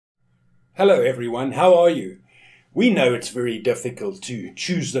Hello everyone, how are you? We know it's very difficult to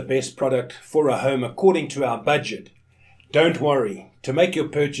choose the best product for a home according to our budget. Don't worry, to make your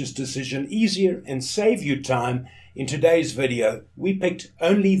purchase decision easier and save you time, in today's video we picked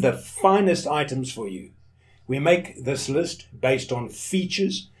only the finest items for you. We make this list based on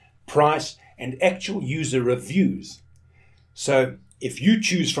features, price and actual user reviews. So if you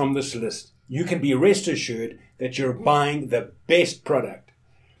choose from this list, you can be rest assured that you're buying the best product.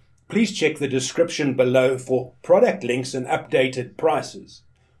 Please check the description below for product links and updated prices.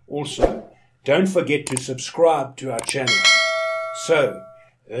 Also, don't forget to subscribe to our channel. So,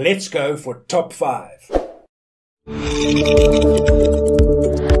 let's go for top 5.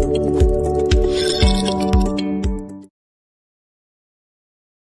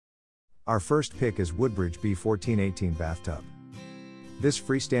 Our first pick is Woodbridge B1418 bathtub. This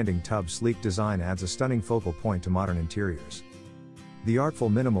freestanding tub's sleek design adds a stunning focal point to modern interiors. The artful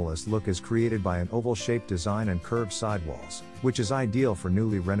minimalist look is created by an oval-shaped design and curved sidewalls, which is ideal for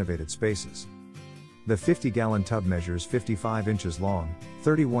newly renovated spaces. The 50-gallon tub measures 55 inches long,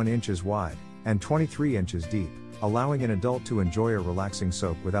 31 inches wide, and 23 inches deep, allowing an adult to enjoy a relaxing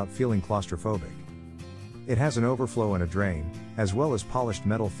soak without feeling claustrophobic. It has an overflow and a drain, as well as polished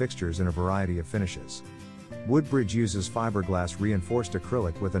metal fixtures in a variety of finishes. Woodbridge uses fiberglass reinforced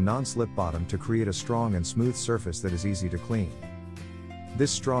acrylic with a non-slip bottom to create a strong and smooth surface that is easy to clean. This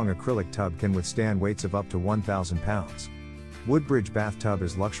strong acrylic tub can withstand weights of up to 1,000 pounds. Woodbridge bathtub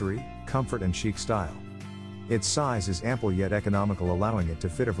is luxury, comfort and chic style. Its size is ample yet economical, allowing it to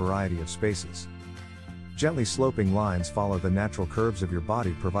fit a variety of spaces. Gently sloping lines follow the natural curves of your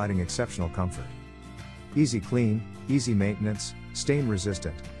body, providing exceptional comfort. Easy clean, easy maintenance, stain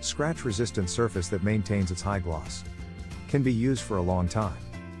resistant, scratch resistant surface that maintains its high gloss. Can be used for a long time.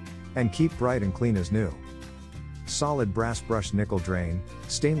 And keep bright and clean as new. Solid brass brushed nickel drain,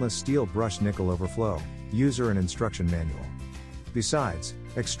 stainless steel brushed nickel overflow, user and instruction manual. Besides,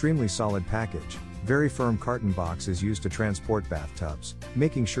 extremely solid package, very firm carton box is used to transport bathtubs,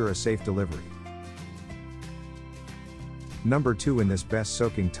 making sure a safe delivery. Number 2 in this best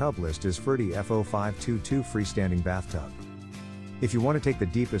soaking tub list is Ferdy F0522 freestanding bathtub. If you want to take the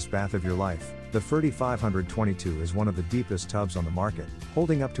deepest bath of your life, the Ferdy 522 is one of the deepest tubs on the market,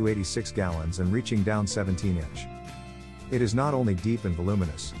 holding up to 86 gallons and reaching down 17 inch. It is not only deep and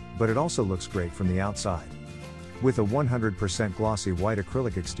voluminous, but it also looks great from the outside. With a 100% glossy white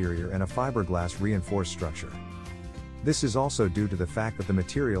acrylic exterior and a fiberglass reinforced structure. This is also due to the fact that the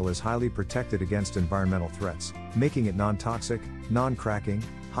material is highly protected against environmental threats, making it non-toxic, non-cracking,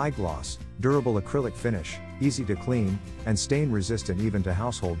 high gloss, durable acrylic finish, easy to clean, and stain resistant even to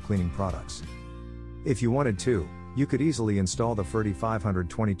household cleaning products. If you wanted to, you could easily install the Ferdy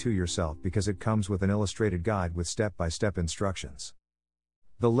 522 yourself because it comes with an illustrated guide with step-by-step instructions.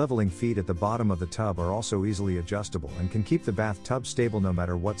 The leveling feet at the bottom of the tub are also easily adjustable and can keep the bathtub stable no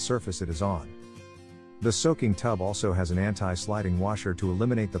matter what surface it is on. The soaking tub also has an anti-sliding washer to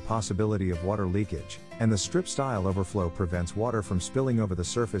eliminate the possibility of water leakage, and the strip-style overflow prevents water from spilling over the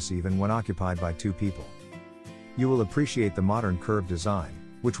surface even when occupied by 2 people. You will appreciate the modern curved design,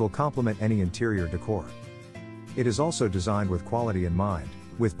 which will complement any interior decor. It is also designed with quality in mind,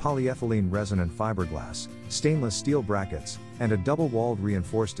 with polyethylene resonant fiberglass, stainless steel brackets, and a double-walled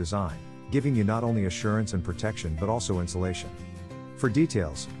reinforced design, giving you not only assurance and protection but also insulation. For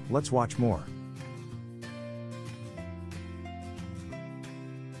details, let's watch more.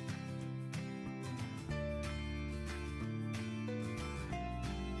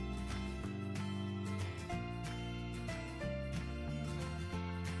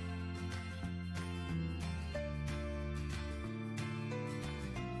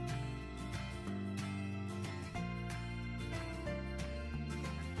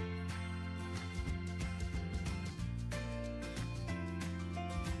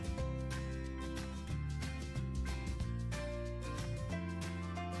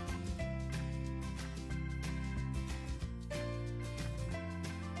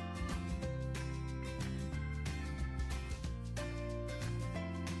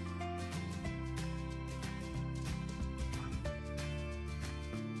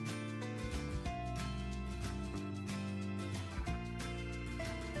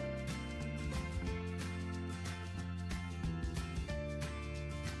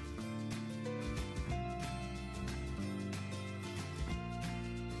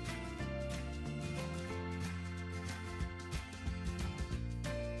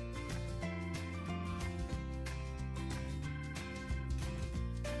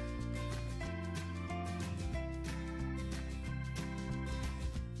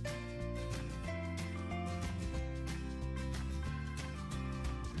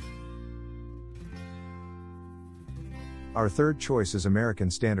 Our third choice is American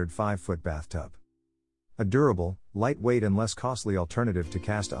Standard 5-foot bathtub. A durable, lightweight and less costly alternative to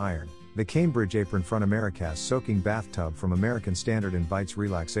cast iron, the Cambridge Apron Front Americast soaking bathtub from American Standard invites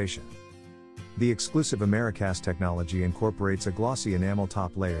relaxation. The exclusive Americast technology incorporates a glossy enamel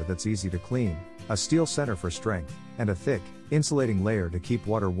top layer that's easy to clean, a steel center for strength, and a thick, insulating layer to keep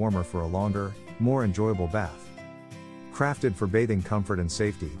water warmer for a longer, more enjoyable bath. Crafted for bathing comfort and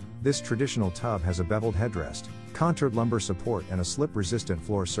safety, this traditional tub has a beveled headrest, contoured lumbar support and a slip-resistant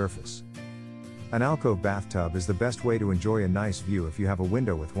floor surface. An alcove bathtub is the best way to enjoy a nice view if you have a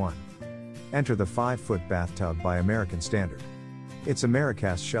window with one. Enter the 5-foot bathtub by American Standard. Its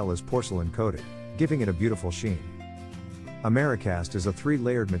Americast shell is porcelain coated, giving it a beautiful sheen. Americast is a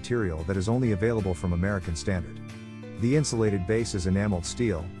 3-layered material that is only available from American Standard. The insulated base is enameled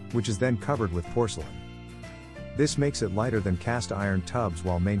steel, which is then covered with porcelain. This makes it lighter than cast iron tubs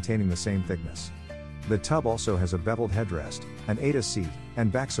while maintaining the same thickness. The tub also has a beveled headrest, an AIDA seat,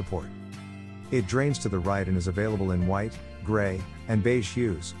 and back support. It drains to the right and is available in white, gray, and beige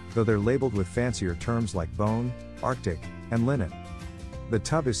hues, though they're labeled with fancier terms like bone, arctic, and linen. The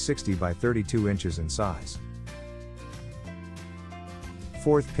tub is 60 by 32 inches in size.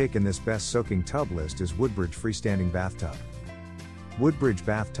 Fourth pick in this best soaking tub list is Woodbridge Freestanding Bathtub. Woodbridge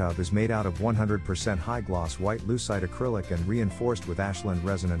Bathtub is made out of 100% high-gloss white lucite acrylic and reinforced with ashland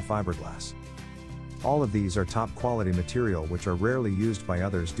resin and fiberglass. All of these are top-quality material which are rarely used by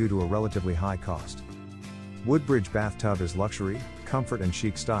others due to a relatively high cost. Woodbridge Bathtub is luxury, comfort and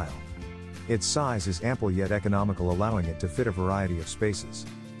chic style. Its size is ample yet economical, allowing it to fit a variety of spaces.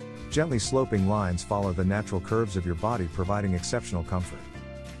 Gently sloping lines follow the natural curves of your body, providing exceptional comfort.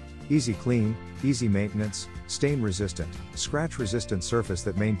 Easy clean, easy maintenance, stain-resistant, scratch-resistant surface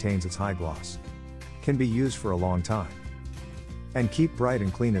that maintains its high gloss. Can be used for a long time. And keep bright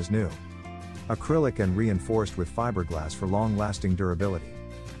and clean as new. Acrylic and reinforced with fiberglass for long-lasting durability.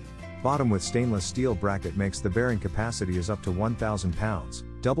 Bottom with stainless steel bracket makes the bearing capacity is up to 1,000 pounds,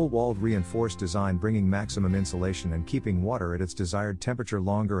 double-walled reinforced design bringing maximum insulation and keeping water at its desired temperature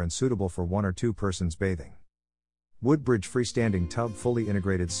longer and suitable for 1 or 2 persons bathing. Woodbridge Freestanding Tub fully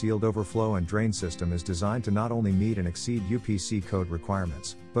integrated sealed overflow and drain system is designed to not only meet and exceed UPC code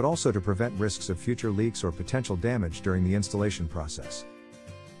requirements, but also to prevent risks of future leaks or potential damage during the installation process.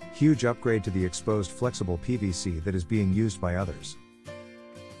 Huge upgrade to the exposed flexible PVC that is being used by others.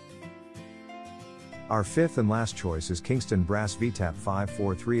 Our fifth and last choice is Kingston Brass VTAP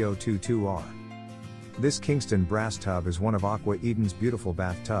 543022R. This Kingston Brass tub is one of Aqua Eden's beautiful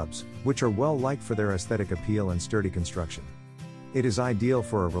bathtubs, which are well liked for their aesthetic appeal and sturdy construction. It is ideal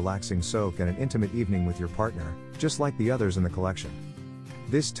for a relaxing soak and an intimate evening with your partner, just like the others in the collection.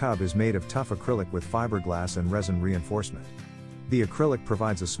 This tub is made of tough acrylic with fiberglass and resin reinforcement. The acrylic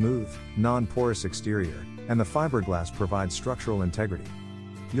provides a smooth, non-porous exterior, and the fiberglass provides structural integrity.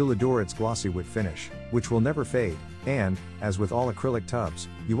 You'll adore its glossy wood finish, which will never fade, and, as with all acrylic tubs,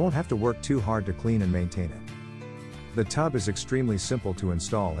 you won't have to work too hard to clean and maintain it. The tub is extremely simple to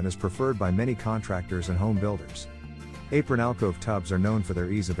install and is preferred by many contractors and home builders. Apron alcove tubs are known for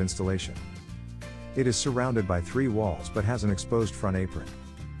their ease of installation. It is surrounded by 3 walls but has an exposed front apron.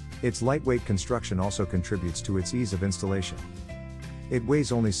 Its lightweight construction also contributes to its ease of installation. It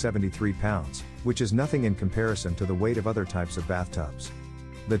weighs only 73 pounds, which is nothing in comparison to the weight of other types of bathtubs.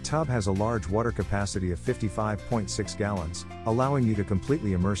 The tub has a large water capacity of 55.6 gallons, allowing you to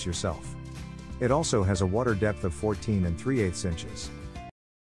completely immerse yourself. It also has a water depth of 14 3/8 inches.